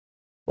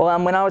Well,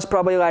 when I was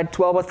probably like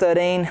 12 or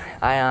 13,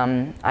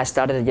 I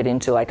started to get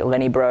into like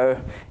Lenny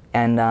Bro,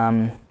 and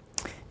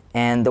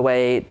the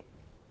way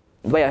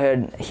I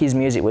heard his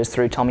music was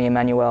through Tommy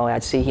Emmanuel.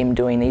 I'd see him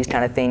doing these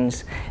kind of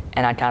things,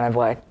 and I kind of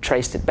like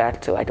traced it back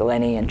to like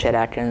Lenny and Chet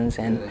Atkins,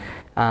 and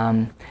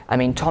I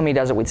mean, Tommy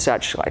does it with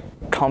such like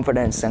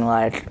confidence and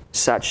like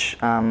such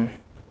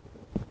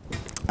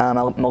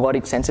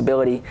melodic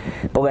sensibility,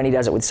 but Lenny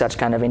does it with such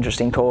kind of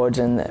interesting chords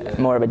and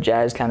more of a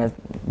jazz kind of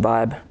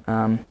vibe.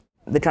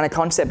 The kind of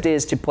concept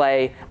is to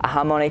play a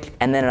harmonic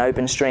and then an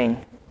open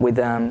string with,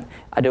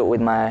 I do it with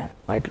my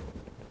like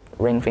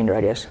ring finger,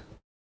 I guess.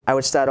 I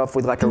would start off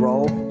with like a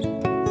roll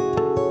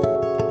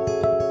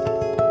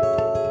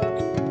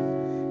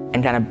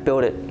and kind of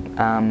build it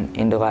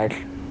into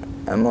like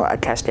a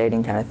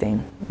cascading kind of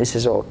thing. This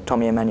is all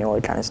Tommy Emmanuel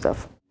kind of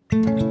stuff.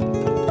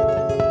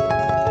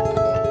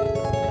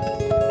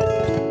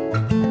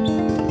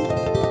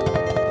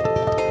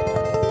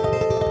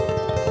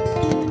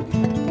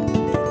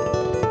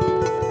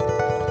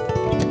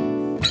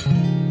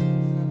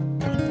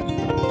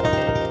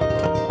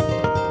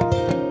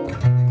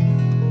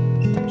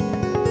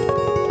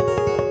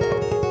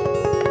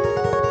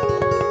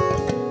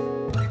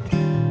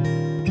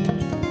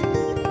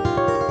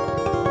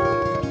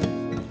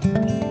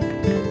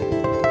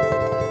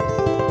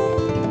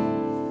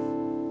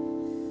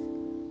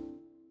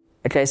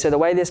 Okay, so the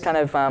way this kind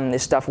of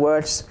this stuff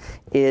works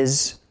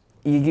is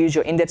you use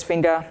your index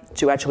finger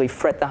to actually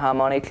fret the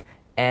harmonic,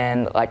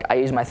 and like I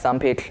use my thumb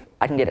pick.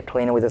 I can get it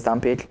cleaner with a thumb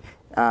pick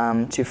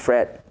to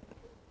fret,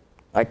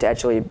 like to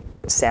actually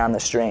sound the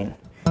string.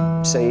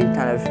 So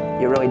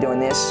you're really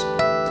doing this.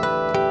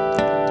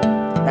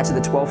 That's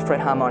at the 12th fret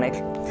harmonic,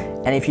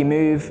 and if you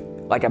move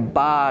like a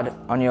bar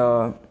on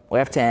your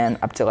left hand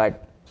up to like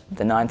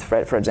the 9th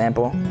fret, for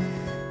example, and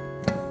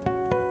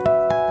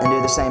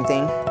do the same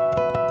thing.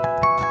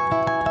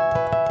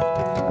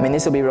 I mean,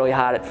 this will be really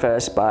hard at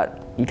first,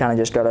 but you kind of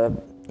just gotta,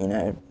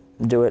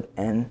 do it,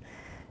 and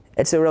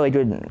it's a really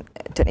good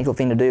technical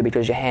thing to do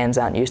because your hands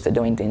aren't used to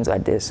doing things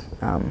like this.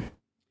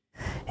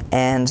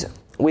 And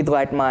with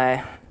like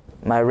my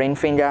ring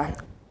finger,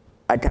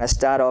 I'd kind of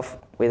start off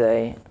with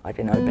an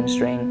open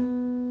string,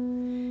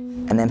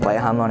 and then play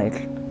a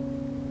harmonic,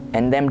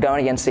 and them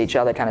going against each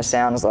other kind of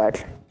sounds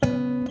like,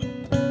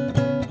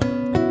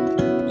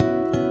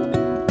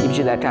 gives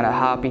you that kind of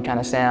harpy kind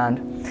of sound,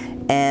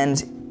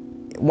 and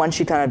once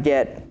you kind of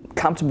get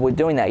comfortable with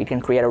doing that, you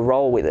can create a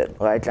roll with it.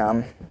 Like,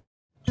 and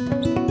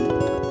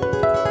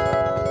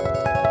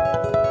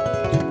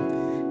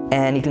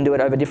you can do it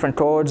over different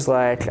chords,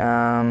 like,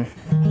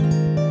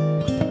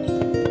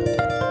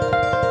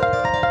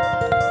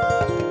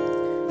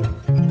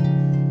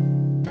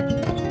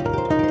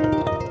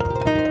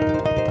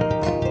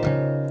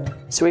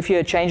 so if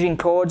you're changing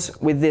chords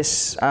with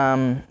this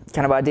kind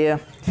of idea,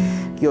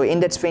 your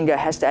index finger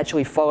has to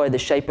actually follow the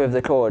shape of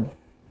the chord.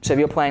 So if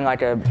you're playing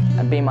like a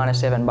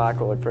B-7 bar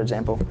chord, for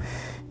example,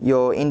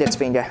 your index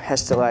finger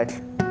has to like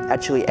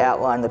actually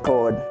outline the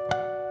chord.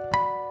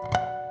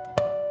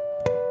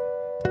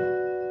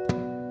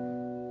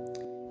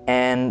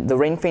 And the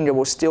ring finger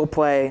will still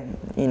play,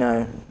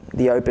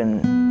 the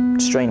open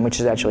string,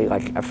 which is actually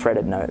like a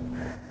fretted note.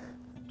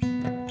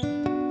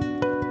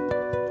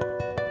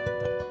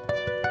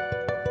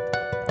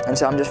 And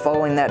so I'm just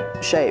following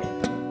that shape.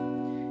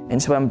 And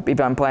so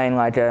if I'm playing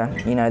like a,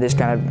 this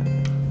kind of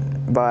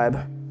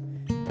vibe,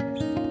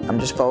 I'm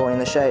just following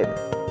the shape.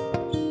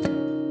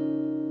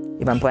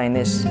 If I'm playing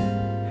this,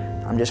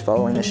 I'm just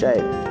following the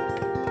shape.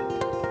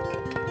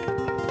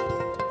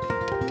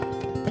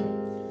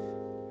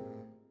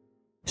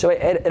 So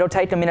it'll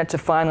take a minute to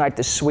find like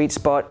the sweet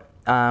spot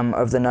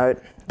of the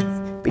note,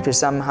 because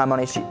some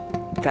harmonics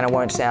kind of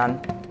won't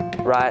sound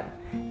right,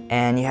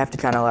 and you have to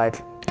kind of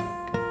like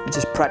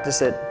just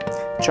practice it,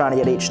 trying to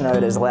get each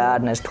note as loud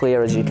and as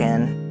clear as you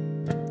can.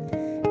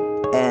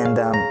 And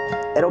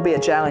it'll be a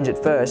challenge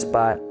at first,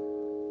 but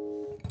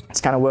it's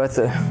kind of worth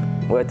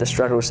the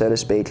struggle, so to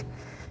speak.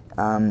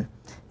 And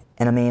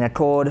I mean, a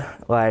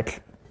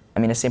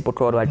simple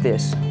chord like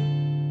this.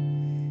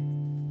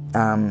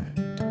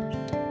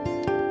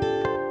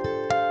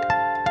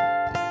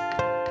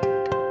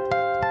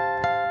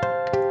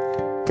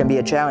 Can be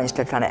a challenge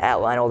to kind of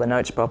outline all the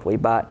notes properly,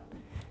 but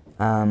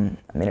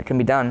it can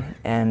be done.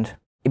 And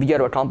if you go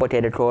to a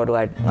complicated chord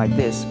like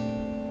this,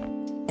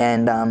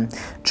 and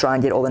try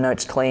and get all the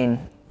notes clean,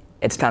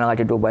 it's kind of like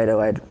a good way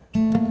to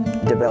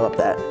develop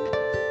that.